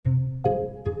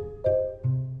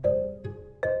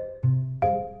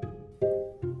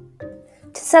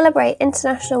celebrate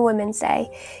International Women's Day,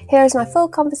 here is my full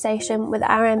conversation with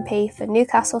our MP for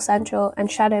Newcastle Central and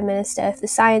Shadow Minister for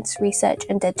Science, Research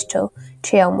and Digital,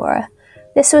 Chion Wara.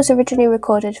 This was originally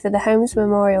recorded for the Holmes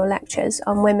Memorial Lectures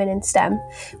on Women in STEM,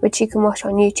 which you can watch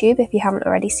on YouTube if you haven't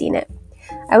already seen it.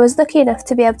 I was lucky enough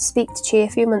to be able to speak to Chi a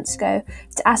few months ago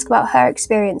to ask about her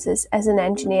experiences as an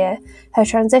engineer, her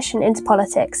transition into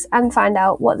politics, and find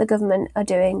out what the government are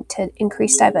doing to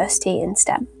increase diversity in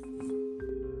STEM.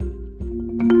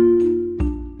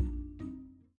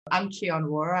 I'm Chion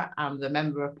Wara. I'm the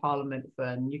Member of Parliament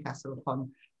for Newcastle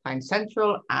upon Tyne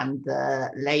Central and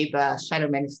the Labour Shadow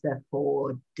Minister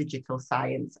for Digital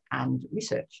Science and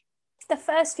Research. The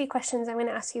first few questions I'm going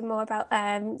to ask you more about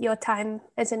your time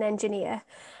as an engineer.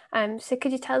 So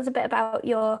could you tell us a bit about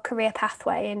your career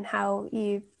pathway and how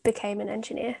you became an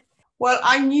engineer? Well,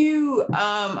 I knew,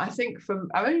 I think from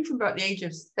about the age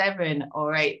of 7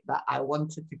 or 8 that I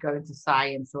wanted to go into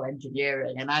science or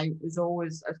engineering. And I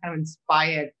was kind of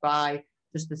inspired by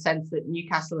just the sense that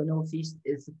Newcastle and North East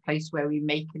is a place where we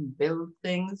make and build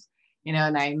things,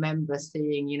 and I remember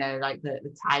seeing, like the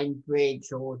Tyne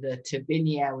Bridge or the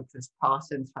Turbinia, which was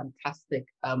Parsons' fantastic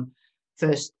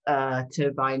first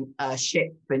turbine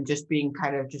ship, and just being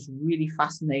kind of just really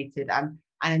fascinated and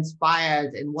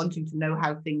inspired and wanting to know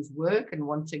how things work and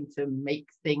wanting to make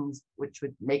things which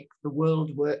would make the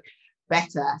world work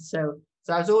better. So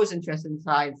I was always interested in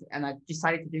science, and I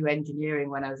decided to do engineering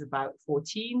when I was about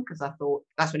 14 because I thought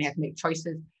that's when you had to make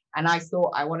choices. And I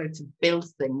thought I wanted to build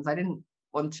things. I didn't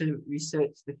want to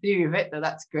research the theory of it, though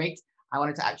that's great. I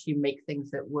wanted to actually make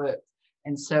things that worked.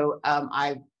 And so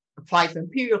I applied for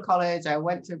Imperial College. I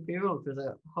went to Imperial, which was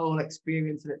a whole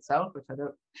experience in itself,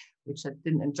 which I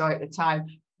didn't enjoy at the time.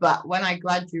 But when I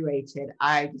graduated,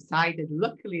 I decided,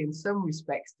 luckily in some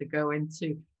respects, to go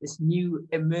into this new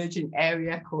emerging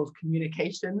area called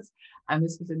communications. And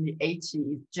this was in the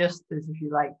 80s, just as, if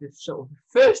you like, the sort of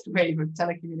first wave of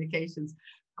telecommunications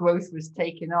growth was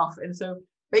taking off. And so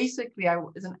basically,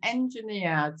 as an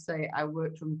engineer, I'd say I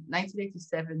worked from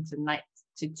 1987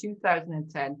 to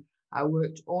 2010. I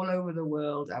worked all over the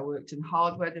world. I worked in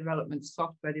hardware development,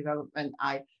 software development.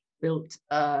 I built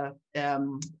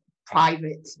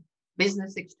private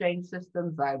business exchange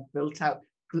systems. I built out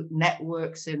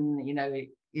networks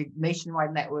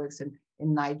nationwide networks in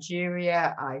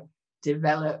Nigeria. I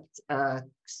developed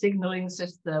signaling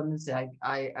systems.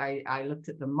 I looked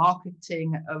at the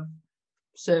marketing of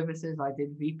services. I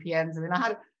did VPNs. I mean, I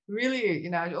had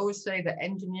really, I always say that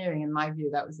engineering, in my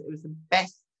view, it was the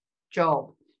best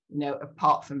job,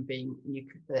 apart from being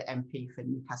the MP for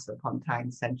Newcastle upon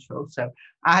Tyne Central. So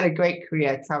I had a great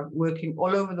career, working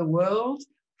all over the world,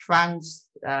 France,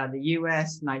 the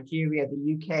US, Nigeria,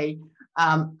 the UK.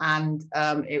 And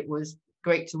it was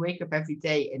great to wake up every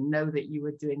day and know that you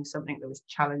were doing something that was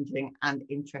challenging and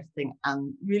interesting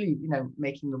and really,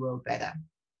 making the world better.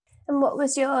 And what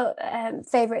was your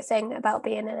favourite thing about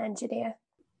being an engineer?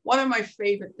 One of my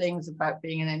favourite things about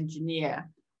being an engineer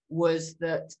was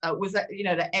that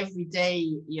that every day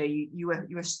you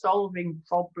were solving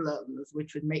problems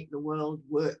which would make the world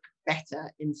work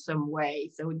better in some way.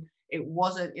 So it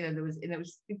wasn't, and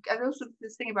also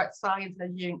this thing about science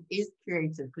and engineering is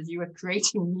creative because you were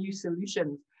creating new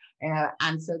solutions,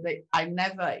 and so that I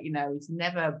never,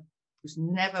 was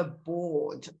never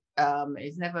bored.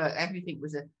 Everything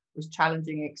was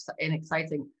challenging and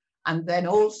exciting. And then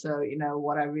also,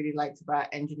 what I really liked about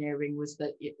engineering was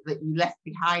that you left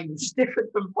behind, which is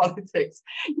different from politics.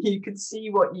 You could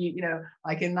see what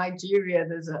like in Nigeria,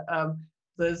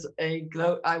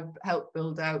 I helped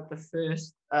build out the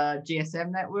first GSM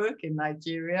network in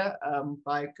Nigeria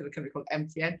by a company called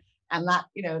MTN. And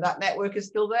that network is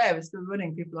still there, it's still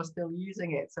running, people are still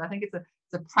using it. So I think it's a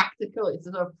sort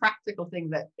of practical thing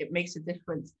that it makes a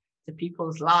difference to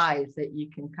people's lives that you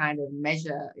can kind of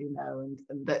measure,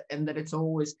 and that it's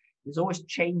always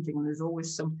changing and there's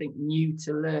always something new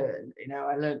to learn.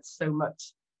 I learned so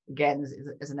much again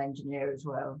as an engineer as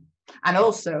well. And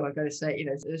also I've got to say,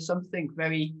 there's something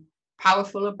very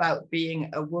powerful about being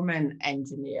a woman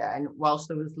engineer. And whilst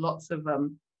there was lots of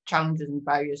challenges and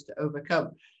barriers to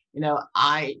overcome,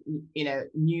 I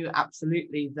knew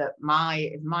absolutely that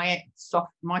my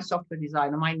software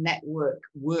design and my network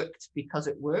worked because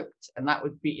it worked, and that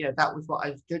would be that was what I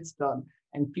was judged on.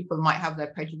 And people might have their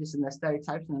prejudice and their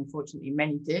stereotypes, and unfortunately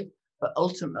many did. But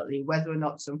ultimately, whether or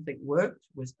not something worked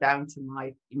was down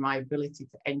to my ability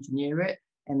to engineer it,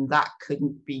 and that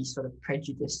couldn't be sort of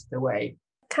prejudiced away.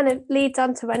 Kind of leads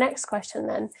on to my next question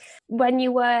then. When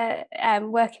you were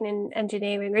working in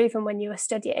engineering, or even when you were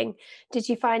studying, did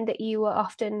you find that you were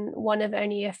often one of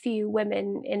only a few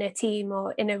women in a team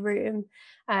or in a room?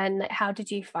 And how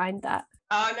did you find that?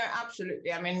 Oh no,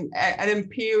 absolutely. I mean, at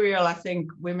Imperial, I think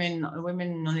women on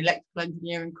the electrical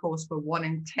engineering course were 1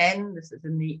 in 10. This is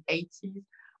in the 80s.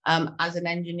 As an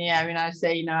engineer, I mean, I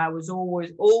say, I was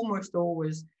almost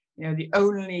always, the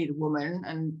only woman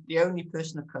and the only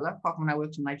person of color, apart from when I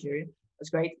worked in Nigeria. That's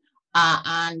great.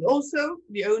 And also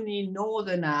the only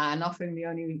northerner, and often the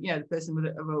only, the person with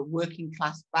of a working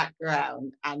class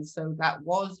background. And so that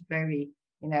was very,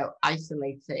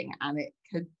 isolating. And it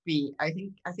could be, I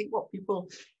think what people,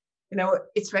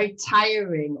 it's very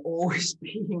tiring always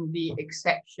being the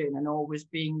exception and always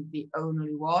being the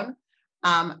only one.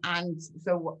 And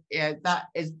so that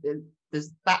is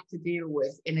there's that to deal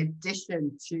with, in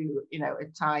addition to,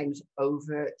 at times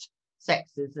overt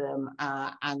sexism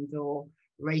and or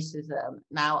racism.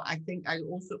 Now, I think I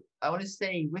want to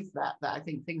say with that I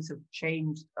think things have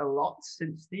changed a lot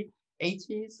since the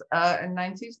 80s and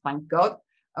 90s, thank God,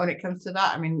 when it comes to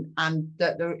that. I mean, and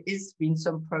that there is been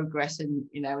some progress in,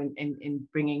 in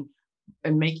bringing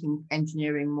and making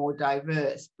engineering more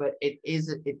diverse, but it is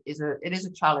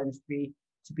a challenge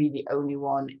to be the only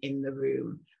one in the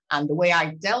room. And the way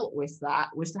I dealt with that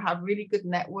was to have really good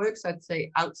networks, I'd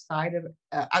say, outside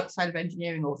of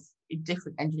engineering or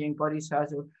different engineering bodies. So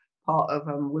as a part of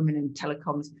Women in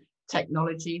Telecoms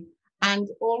Technology. And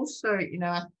also,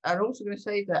 I'm also going to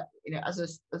say that, as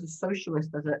a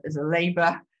socialist, as a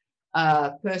Labour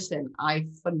person, I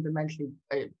fundamentally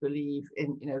believe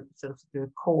in, sort of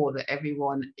the core that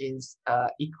everyone is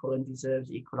equal and deserves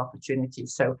equal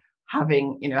opportunities. So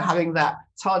having that,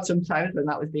 it's hard sometimes when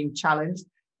that was being challenged,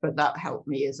 but that helped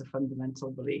me as a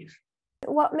fundamental belief.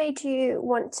 What made you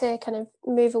want to kind of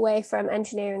move away from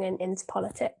engineering and into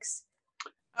politics?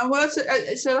 Well, so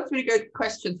that's a really good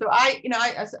question. So I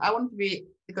wanted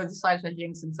to go to science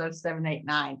engineering since I was 7, 8,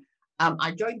 9.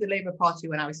 I joined the Labour Party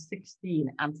when I was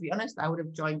 16, and to be honest, I would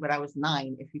have joined when I was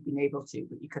 9 if you'd been able to,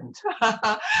 but you couldn't.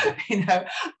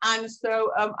 And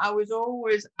so I was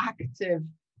always active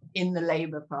in the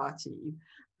Labour Party.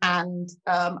 And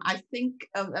I think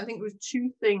there was two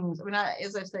things. I mean,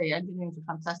 as I say, engineering is a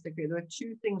fantastic field. There were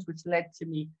two things which led to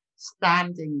me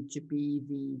standing to be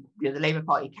the Labour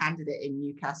Party candidate in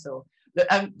Newcastle.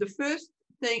 The first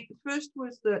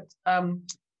was that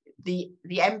the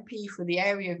MP for the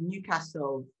area of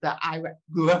Newcastle that I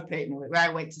grew up in, where I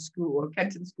went to school,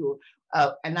 Kenton School,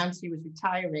 announced he was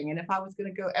retiring. And if I was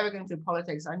ever going to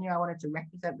politics, I knew I wanted to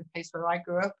represent the place where I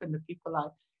grew up and the people I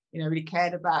really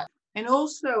cared about. And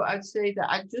also, I'd say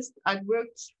that I'd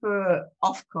worked for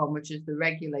Ofcom, which is the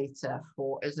regulator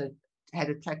as a head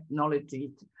of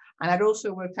technology, and I'd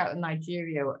also worked out in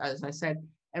Nigeria, as I said.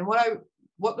 And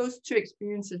what those two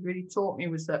experiences really taught me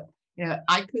was that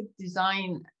I could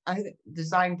design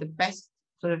the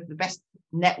best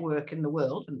network in the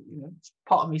world, and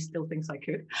part of me still thinks I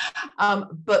could,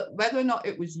 but whether or not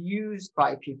it was used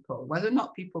by people, whether or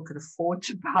not people could afford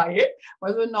to buy it,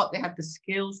 whether or not they had the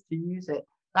skills to use it,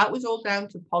 that was all down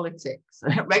to politics.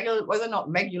 Whether or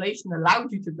not regulation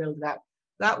allowed you to build it out,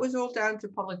 that was all down to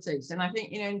politics. And I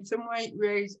think, in some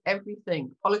ways,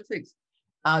 everything, politics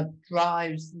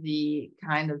drives the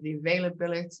kind of the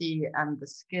availability and the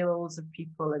skills of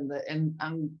people and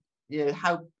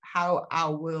how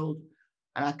our world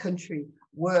and our country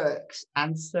works.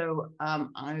 And so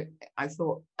I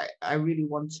thought I really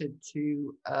wanted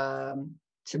to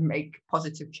make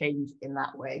positive change in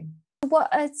that way.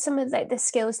 What are some of the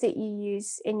skills that you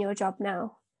use in your job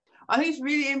now? I think it's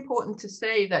really important to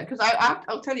say that, because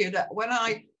I'll tell you that when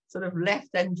I sort of left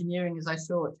engineering, as I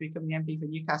saw it, to become the MP for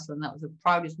Newcastle, and that was the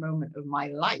proudest moment of my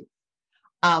life.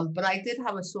 But I did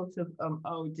have a sort of,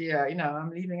 oh dear,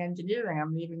 I'm leaving engineering,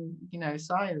 I'm leaving,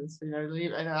 science, and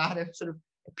I had a sort of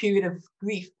a period of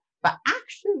grief. But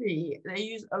actually, they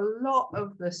use a lot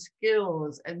of the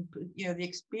skills and, the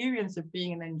experience of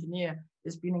being an engineer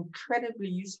has been incredibly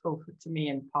useful to me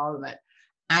in Parliament.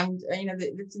 And,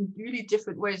 it's in really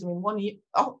different ways. I mean, one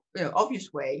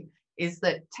obvious way is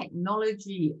that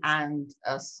technology and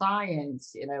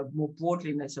science, more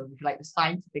broadly, sort of like the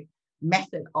scientific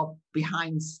method of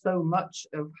behind so much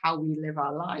of how we live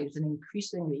our lives, and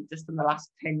increasingly just in the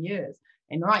last 10 years.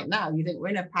 And right now, you think we're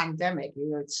in a pandemic,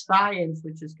 it's science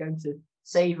which is going to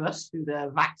save us through the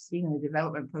vaccine and the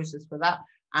development process for that.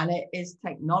 And it is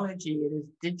technology, it is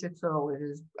digital, it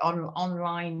is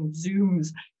online Zooms,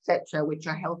 etc., which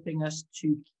are helping us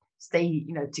to stay,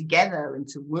 together and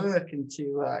to work and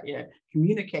to,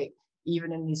 communicate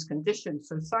even in these conditions.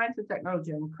 So science and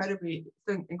technology are incredibly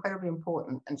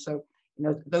important. And so,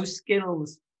 those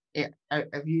skills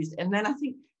I've used. And then I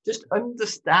think just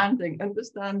understanding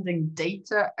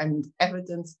data and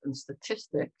evidence and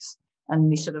statistics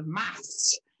and the sort of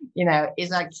maths,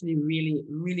 is actually really,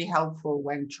 really helpful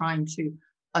when trying to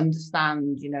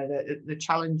understand, the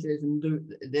challenges and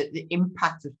the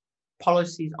impact of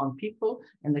policies on people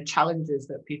and the challenges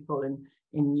that people in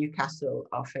Newcastle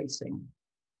are facing.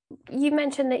 You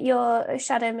mentioned that you're a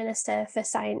Shadow Minister for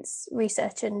Science,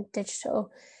 Research and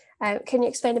Digital. Can you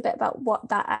explain a bit about what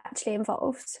that actually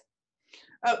involves?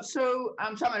 So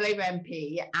I'm a Labour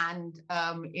MP, and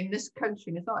in this country,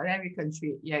 and it's not in every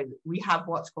country, we have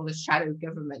what's called a shadow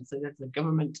government. So there's the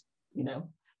government,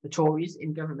 the Tories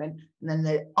in government, and then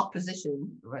the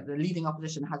opposition, right, the leading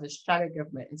opposition has a shadow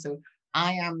government. And so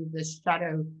I am the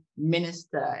shadow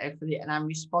minister and I'm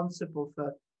responsible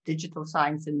for digital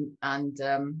science and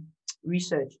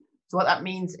research. So what that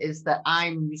means is that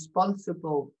I'm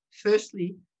responsible,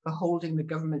 firstly, for holding the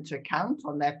government to account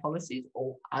on their policies,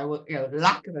 or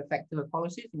lack of effective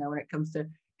policies. When it comes to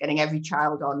getting every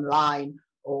child online,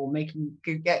 or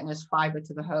getting us fibre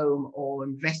to the home, or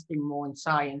investing more in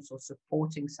science, or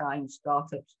supporting science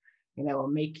startups, or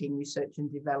making research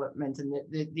and development, and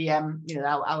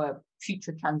our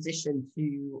future transition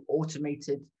to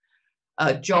automated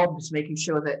jobs, making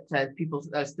sure that people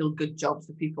still good jobs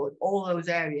for people. All those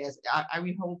areas, I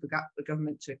hold the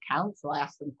government to account. So I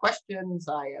ask them questions.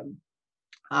 I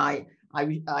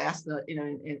ask them,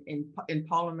 in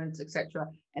Parliament, etc.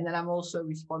 And then I'm also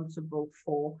responsible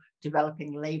for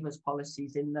developing Labour's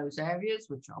policies in those areas,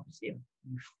 which obviously are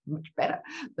much better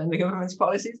than the government's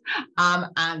policies,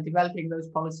 and developing those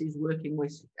policies, working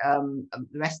with the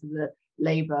rest of the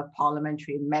Labour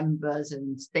parliamentary members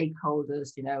and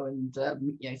stakeholders,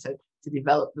 so to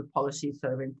develop the policies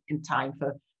sort of in time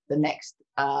for the next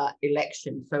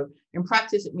election. So in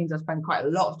practice, it means I spend quite a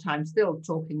lot of time still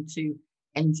talking to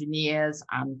engineers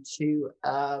and to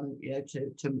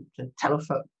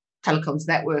telecoms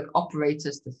network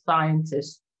operators, to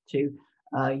scientists, to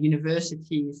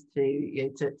universities,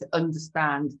 to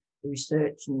understand the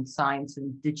research and science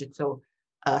and digital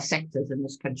sectors in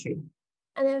this country.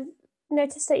 And I've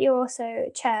noticed that you're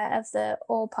also chair of the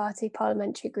All-Party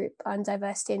Parliamentary Group on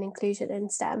Diversity and Inclusion in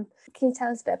STEM. Can you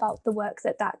tell us a bit about the work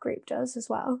that group does as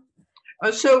well?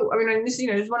 So, this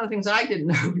is one of the things I didn't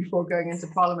know before going into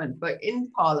Parliament. But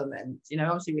in Parliament,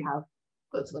 obviously we have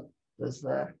there's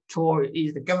the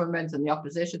Tories, the government, and the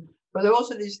opposition. But there are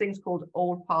also these things called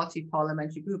all-party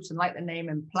parliamentary groups, and like the name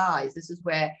implies, this is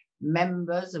where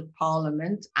members of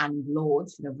Parliament and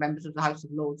Lords, members of the House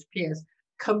of Lords, peers,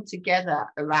 come together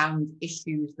around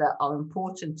issues that are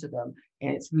important to them,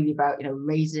 and it's really about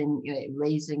raising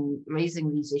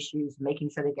these issues, making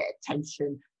sure they get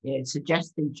attention,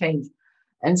 suggesting change.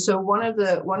 And so one of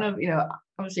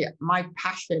obviously my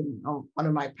passion, or one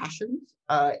of my passions,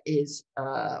 is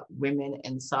women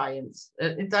in science,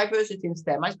 in diversity in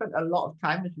STEM. I spent a lot of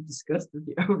time, as we discussed, as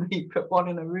the only one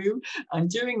in a room, and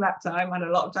during that time I had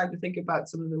a lot of time to think about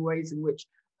some of the ways in which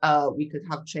we could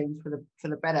have change for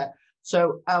the better.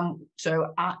 So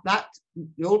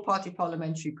the All-Party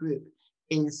Parliamentary Group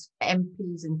is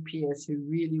MPs and peers who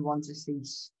really want to see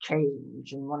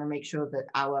change and want to make sure that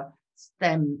our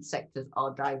STEM sectors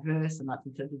are diverse, and that's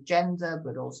in terms of gender,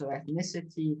 but also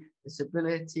ethnicity,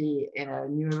 disability,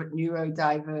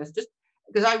 neurodiverse. Just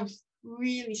because I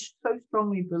really so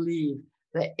strongly believe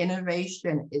that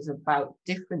innovation is about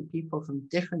different people from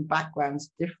different backgrounds,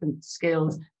 different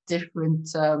skills, different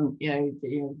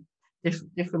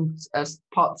different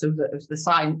parts of the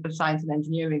science and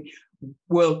engineering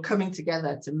world coming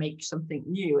together to make something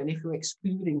new. And if we're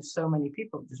excluding so many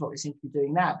people, which is what we seem to be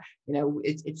doing now,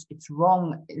 it's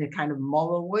wrong in a kind of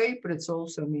moral way, but it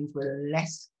also means we're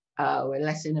less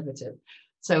innovative.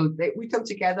 So we come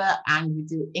together and we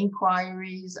do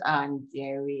inquiries, and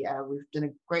we've done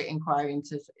a great inquiry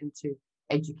into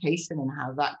education and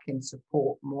how that can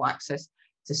support more access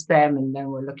to STEM, and then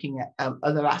we're looking at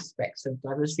other aspects of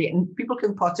diversity, and people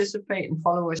can participate and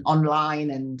follow us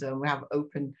online, and we have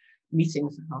open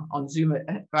meetings on Zoom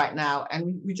right now,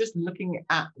 and we're just looking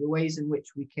at the ways in which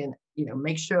we can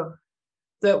make sure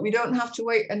that we don't have to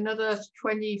wait another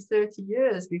 20-30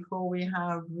 years before we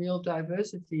have real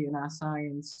diversity in our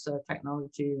science,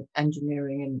 technology,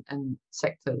 engineering and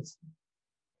sectors.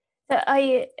 So are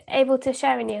you able to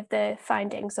share any of the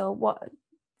findings or what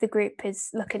the group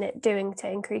is looking at doing to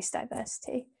increase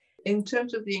diversity? In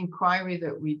terms of the inquiry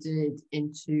that we did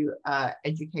into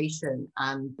education,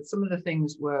 and some of the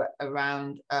things were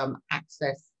around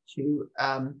access to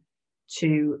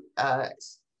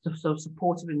sort of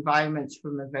supportive environments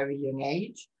from a very young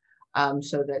age,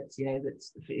 so that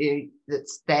that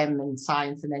STEM and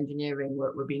science and engineering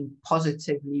were being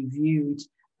positively viewed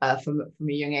from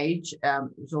a young age.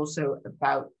 It was also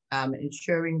about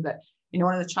ensuring that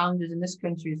one of the challenges in this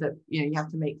country is that, you have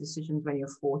to make decisions when you're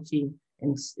 14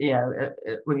 and,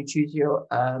 when you choose your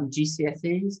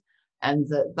GCSEs, and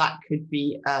that could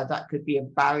be a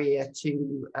barrier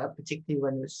to, particularly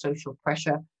when there's social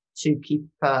pressure to keep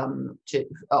on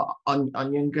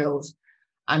young girls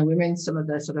and women. Some of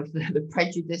the sort of the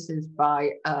prejudices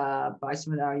by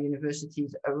some of our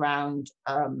universities around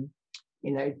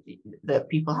that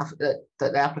people have that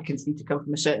the applicants need to come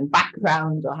from a certain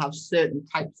background or have certain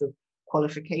types of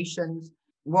qualifications.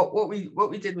 What we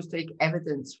did was take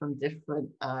evidence from different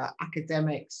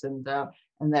academics, and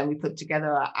then we put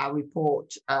together our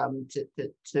report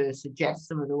to suggest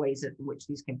some of the ways in which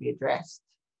these can be addressed.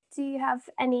 Do you have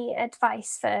any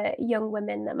advice for young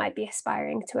women that might be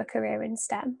aspiring to a career in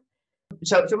STEM?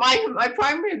 So my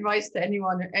primary advice to any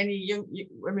young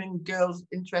women, girls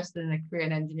interested in a career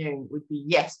in engineering would be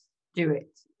yes, do it.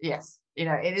 Yes,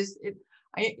 it is.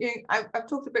 I've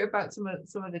talked a bit about some of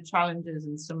the challenges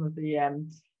and some of the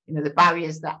the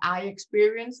barriers that I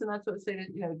experience, and I sort of say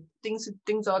that things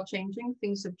are changing,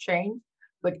 things have changed,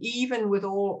 but even with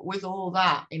all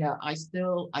that, I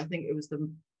think it was the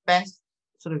best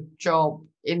sort of job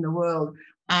in the world.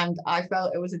 And I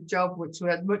felt it was a job which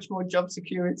had much more job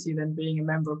security than being a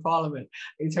member of parliament.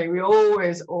 So we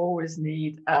always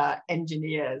need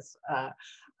engineers.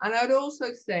 And I would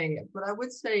also say,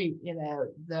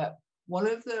 that one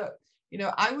of the,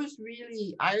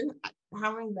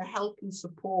 having the help and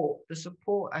the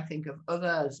support, I think, of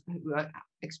others who are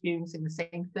experiencing the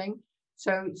same thing.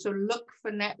 So look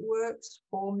for networks,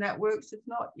 form networks. It's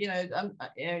not,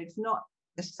 it's not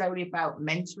necessarily about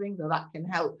mentoring, though that can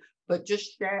help, but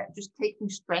just taking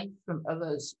strength from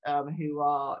others who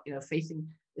are facing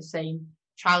the same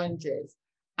challenges.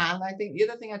 And I think the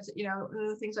other thing one of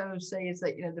the things I would say is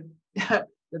that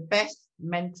the best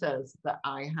mentors that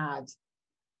I had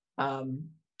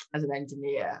as an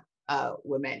engineer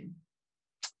were men.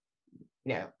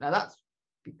 Now that's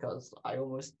because I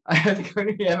think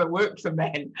only ever worked for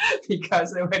men,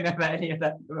 because there were never any of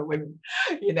them were women.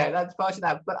 That's part of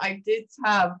that. But I did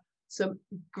have some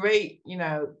great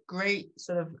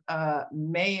sort of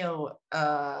male,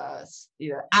 allies,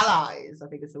 I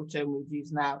think is the term we'd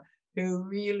use now, who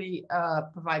really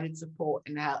provided support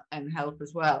and help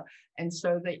as well. And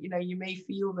so that, you may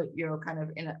feel that you're kind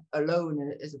of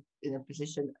alone in a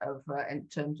position of, in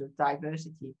terms of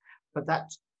diversity, but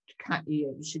that's,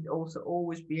 you should also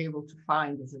always be able to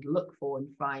look for and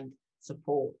find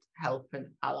support, help, and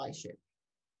allyship.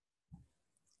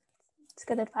 That's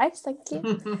good advice, thank you.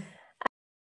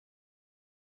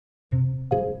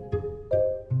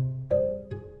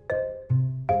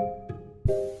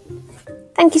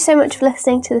 Thank you so much for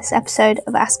listening to this episode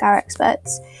of Ask Our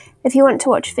Experts. If you want to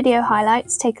watch video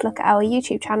highlights, take a look at our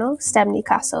YouTube channel, STEM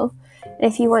Newcastle. And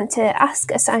if you want to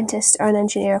ask a scientist or an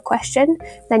engineer a question,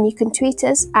 then you can tweet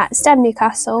us at STEM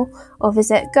Newcastle or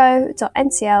visit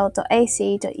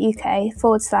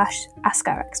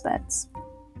go.ncl.ac.uk/askOurExperts.